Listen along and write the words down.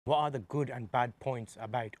What are the good and bad points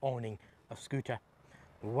about owning a scooter?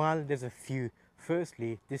 Well, there's a few.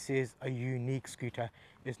 Firstly, this is a unique scooter.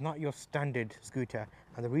 It's not your standard scooter,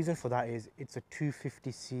 and the reason for that is it's a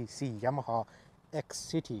 250cc Yamaha X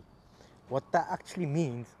City. What that actually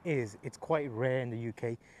means is it's quite rare in the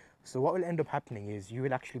UK. So what will end up happening is you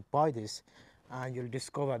will actually buy this and you'll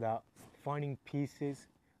discover that finding pieces,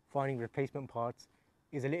 finding replacement parts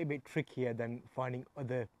is a little bit trickier than finding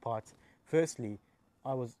other parts. Firstly,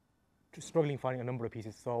 I was struggling finding a number of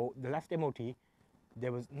pieces. So the last MOT,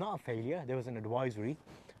 there was not a failure, there was an advisory,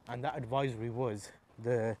 and that advisory was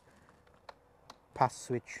the pass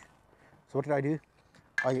switch. So what did I do?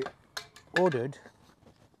 I ordered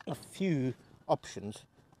a few options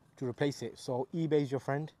to replace it. So eBay's your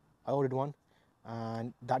friend. I ordered one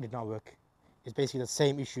and that did not work. It's basically the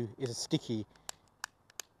same issue. It's a sticky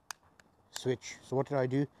switch. So what did I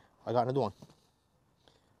do? I got another one,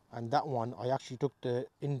 and that one I actually took the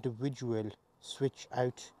individual switch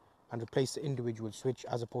out and replaced the individual switch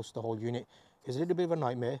as opposed to the whole unit. It's a little bit of a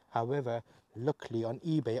nightmare. However, luckily on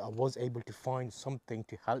eBay I was able to find something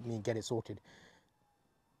to help me get it sorted.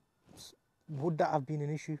 Would that have been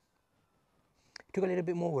an issue? It took a little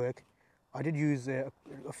bit more work. I did use a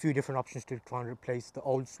few different options to try and replace the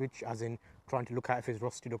old switch, as in trying to look at if it's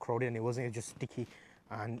rusted or corroded, and it wasn't. It was just sticky,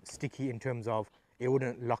 and sticky in terms of it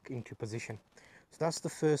wouldn't lock into position. So that's the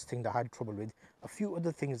first thing that I had trouble with. A few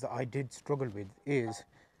other things that I did struggle with is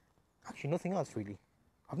actually nothing else really.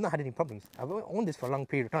 I've not had any problems. I've owned this for a long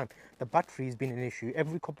period of time. The battery has been an issue.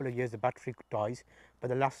 Every couple of years the battery dies, but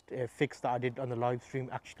the last fix that I did on the live stream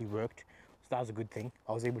actually worked. So that was a good thing.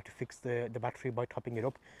 I was able to fix the battery by topping it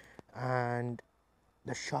up. And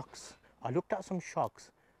the shocks, I looked at some shocks,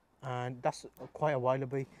 and that's quite a while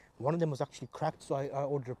ago. One of them was actually cracked, so I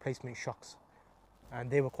ordered replacement shocks, and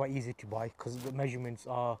they were quite easy to buy because the measurements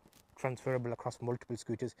are transferable across multiple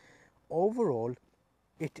scooters. Overall,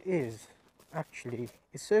 it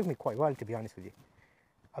served me quite well, to be honest with you.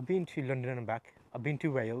 I've been to London and back. I've been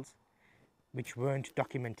to Wales, which weren't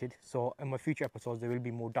documented. So in my future episodes, there will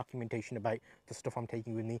be more documentation about the stuff I'm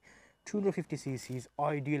taking with me. 250cc's,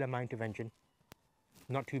 ideal amount of engine.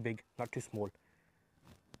 Not too big, not too small.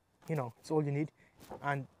 You know, it's all you need.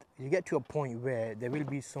 And you get to a point where there will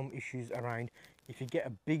be some issues around. If you get a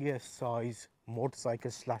bigger size motorcycle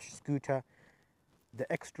slash scooter,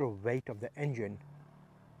 the extra weight of the engine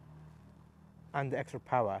and the extra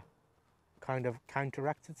power kind of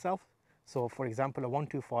counteracts itself. So for example, a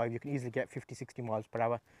 125, you can easily get 50-60 miles per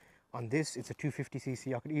hour. On this, it's a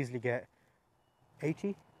 250cc, I could easily get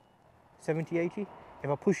 80, 70, 80. If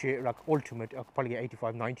I push it like ultimate, I could probably get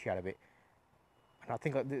 85, 90 out of it. And I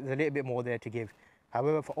think there's a little bit more there to give.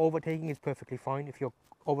 However, for overtaking, it's perfectly fine. If you're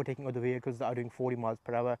overtaking other vehicles that are doing 40 miles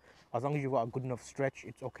per hour, as long as you've got a good enough stretch,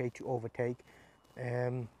 it's okay to overtake.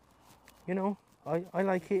 You know, I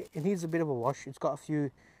like it. It needs a bit of a wash. It's got a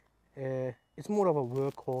few, it's more of a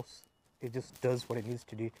workhorse. It just does what it needs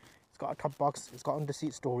to do. It's got a top box, it's got under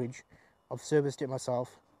seat storage. I've serviced it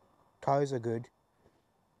myself. Tires are good.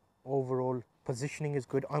 Overall positioning is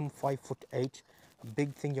good. I'm 5'8". A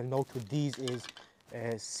big thing you'll note with these is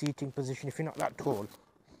seating position. If you're not that tall,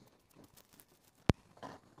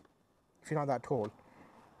 it's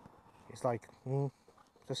like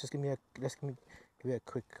let's give you a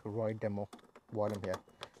quick ride demo while I'm here.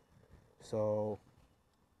 So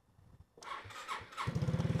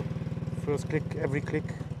first click, every click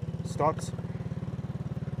starts.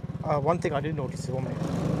 One thing I did notice is one minute.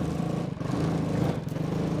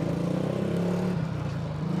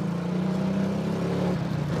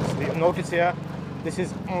 So you'll notice here, this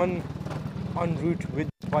is on route with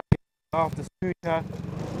the scooter.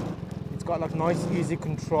 It's got like nice easy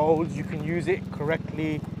controls. You can use it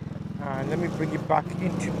correctly. And let me bring it back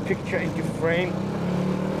into picture, into frame,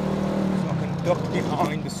 so I can duck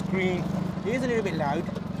behind the screen. It is a little bit loud,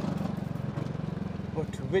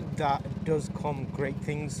 but with that does come great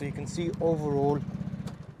things. So you can see overall,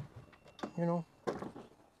 you know,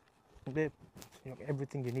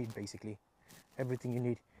 everything you need, basically everything you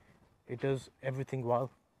need. It does everything well.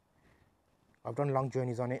 I've done long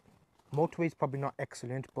journeys on it. Motorway is probably not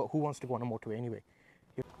excellent, but who wants to go on a motorway anyway?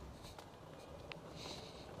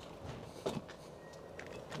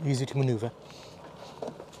 Easy to maneuver.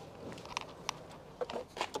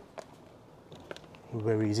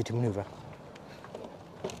 Very easy to maneuver.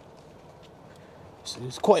 So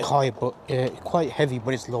it's quite high, but quite heavy,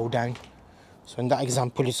 but it's low down. So in that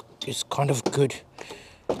example, it's kind of good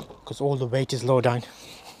because all the weight is low down.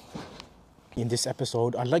 In this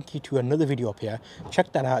episode, I'd like you to another video up here.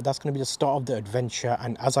 Check that out. That's going to be the start of the adventure.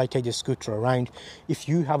 And as I take this scooter around, if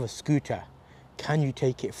you have a scooter, can you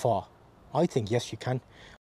take it far? I think yes, you can.